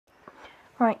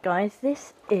Right guys,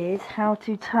 this is how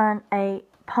to turn a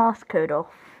passcode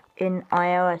off in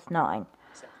iOS 9.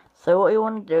 So what you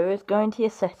want to do is go into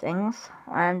your settings.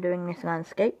 I am doing this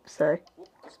landscape, so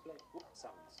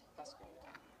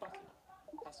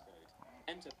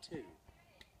Enter 2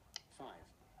 5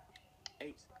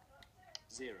 8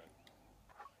 0.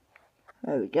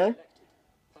 There we go.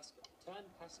 Turn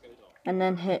passcode off. And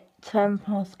then hit turn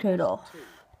passcode off. 2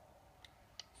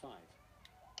 5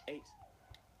 8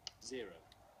 0.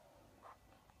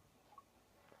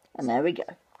 And there we go.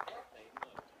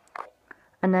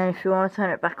 And then if you want to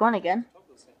turn it back on again,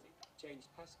 Change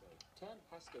passcode. Turn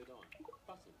passcode on.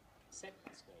 Button. Set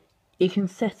passcode. you can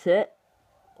set it,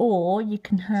 or you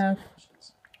can have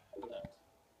Alert.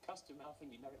 Custom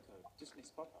alphanumeric code.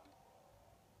 Dismiss pop-up.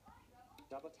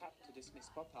 Double tap to dismiss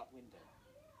pop-up window.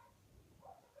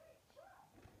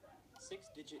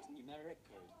 6-digit numeric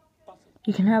code. Button.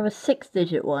 you can have a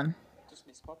 6-digit one.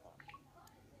 Dismiss pop-up.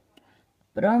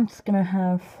 But I'm just gonna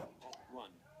have 1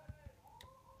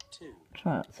 2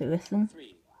 try not to listen.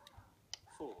 3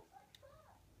 4.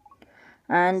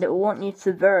 And it will want you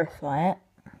to verify it.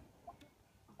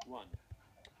 1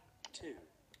 2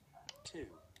 2.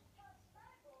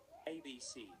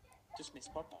 ABC. Dismiss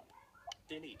pop-up.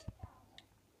 Delete.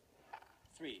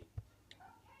 3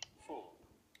 4.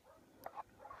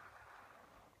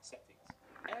 Settings.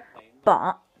 Airplane.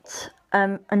 But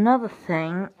another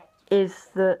thing is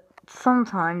that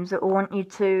sometimes it will want you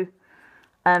to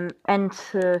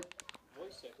enter,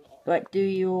 like, do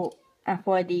your App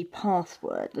ID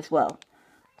password as well.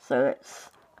 So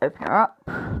let's open her up,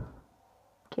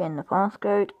 key in the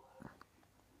passcode,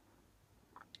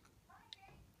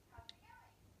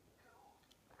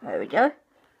 there we go,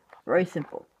 very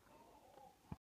simple.